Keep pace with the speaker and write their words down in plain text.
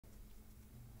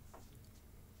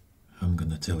I'm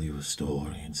gonna tell you a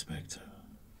story, Inspector.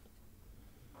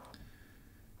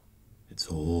 It's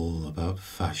all about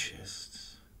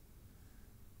fascists.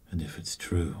 And if it's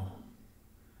true,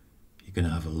 you're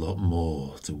gonna have a lot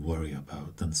more to worry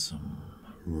about than some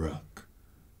ruck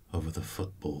over the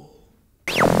football.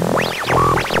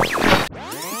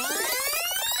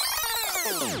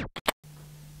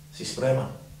 Si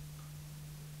spreman?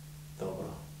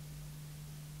 Dobro.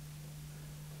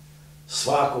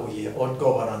 Svako je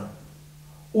odgovoran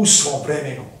u svom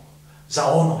vremenu za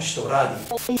ono što radi.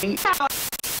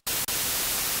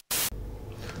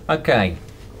 Okay.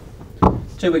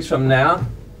 2 weeks from now,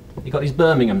 you got these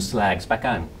Birmingham slags back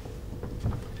home.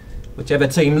 Whichever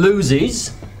team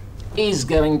loses is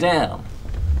going down.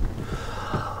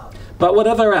 But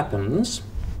whatever happens,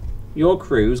 your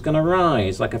crew's gonna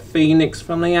rise like a phoenix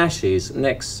from the ashes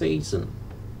next season.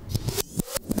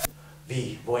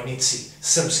 Vi, vojnici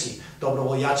srpski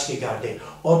dobrovoljačke garde,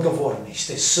 odgovorni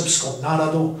ste srpskom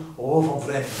narodu u ovom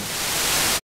vremenu.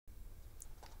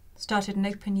 Started an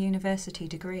open university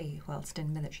degree whilst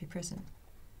in military prison.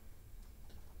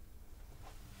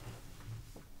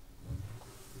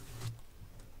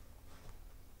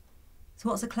 So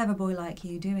what's a clever boy like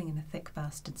you doing in the thick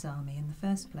bastard's army in the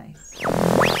first place?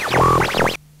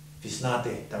 Vi znate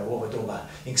da u ovo doba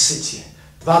inkvizicije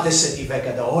 20.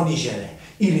 veka da oni žele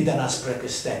ili da nas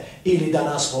prekrste ili da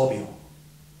nas pobiju.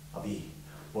 A vi,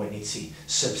 vojnici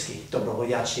srpski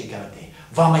dobrovoljačke garde,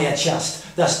 vama je čast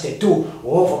da ste tu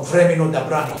u ovom vremenu da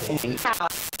branite.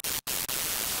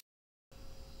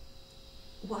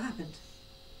 What happened?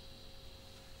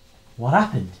 What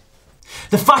happened?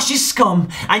 The fascist scum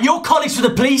and your colleagues for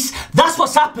the police, that's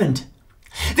what's happened.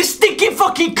 This stinking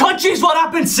fucking country is what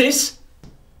happened, sis.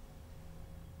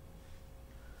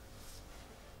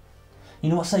 You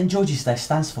know what St. George's Day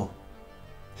stands for?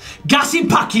 Gassing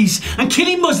Pakis and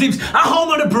killing Muslims at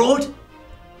home and abroad.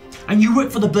 And you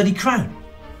work for the bloody crown.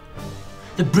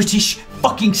 The British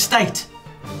fucking state.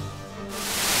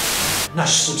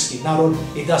 Naš srpski narod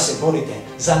i da se borite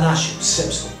za našu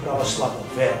srpsku pravoslavnu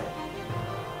veru.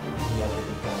 Ja da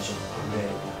ti kažem,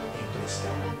 Amerika Engleska,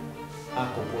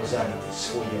 ako pozalite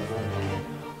svoje vojnike,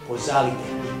 pozalite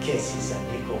i kesi za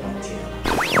njihova tijela.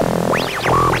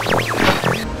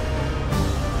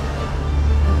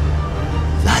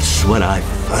 That's when I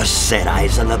first set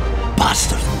eyes on the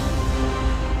bastard.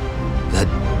 The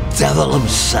devil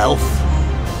himself.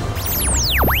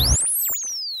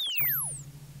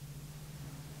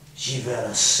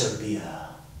 Živela Srbija.